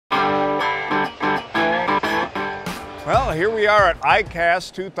Well, here we are at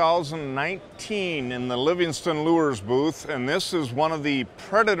ICAST 2019 in the Livingston Lures booth, and this is one of the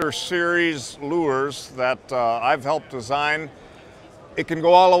Predator Series lures that I've helped design. It can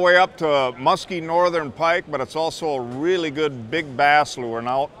go all the way up to musky northern pike, but it's also a really good big bass lure.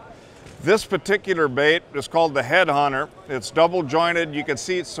 Now, this particular bait is called the Headhunter. It's double jointed. You can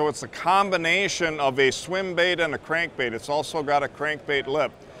see it, so it's a combination of a swim bait and a crankbait. It's also got a crankbait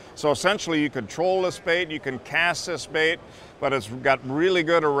lip. So essentially you control this bait, you can cast this bait, but it's got really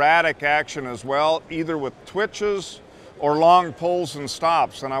good erratic action as well, either with twitches or long pulls and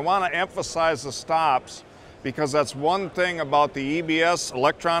stops. And I want to emphasize the stops because that's one thing about the EBS,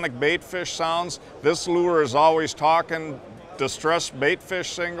 electronic bait fish sounds. This lure is always talking distressed bait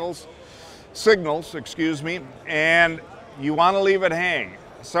fish signals, and you want to leave it hang.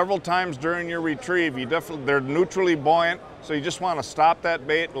 Several times during your retrieve, they're neutrally buoyant, so you just want to stop that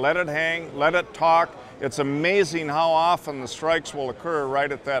bait, let it hang, let it talk. It's amazing how often the strikes will occur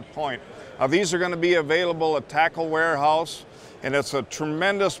right at that point. Now, these are going to be available at Tackle Warehouse, and it's a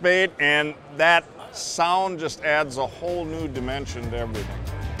tremendous bait, and that sound just adds a whole new dimension to everything.